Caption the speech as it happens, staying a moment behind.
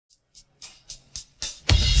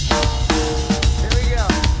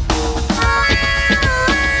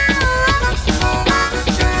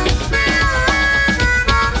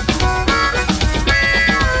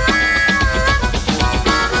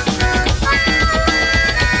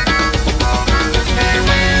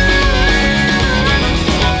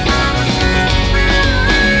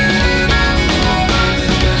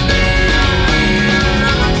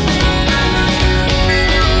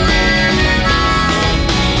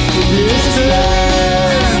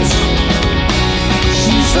wasteland.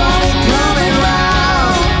 She saw me coming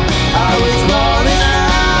round. I was calling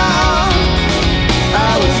out.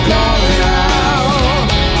 I was calling out.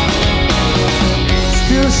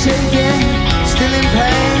 Still shaking, still in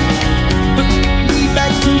pain. Put me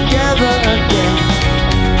back together again.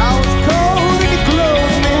 I was cold and you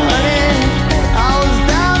clothed me, honey. I was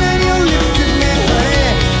down and you lifted me, honey.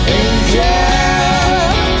 Angel,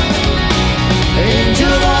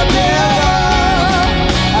 angel of never.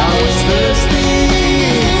 I was thirsty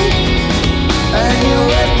and you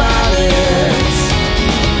wet my lips.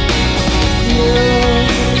 Yeah,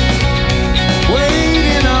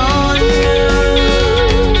 waiting on you.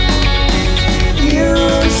 You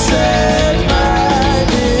said my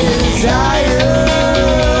desire.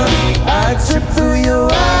 I trip through your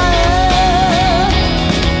wire.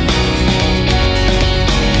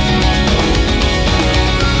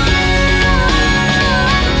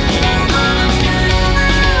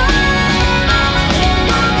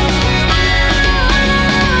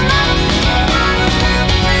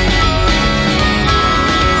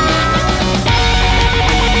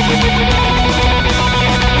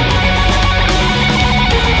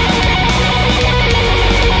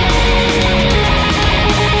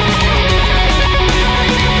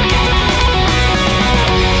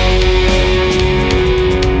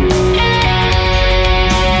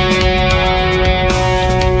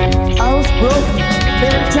 I was broken,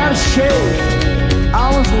 bent out of shape. I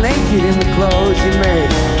was naked in the clothes you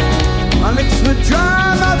made. My lips were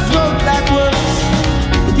dry, my throat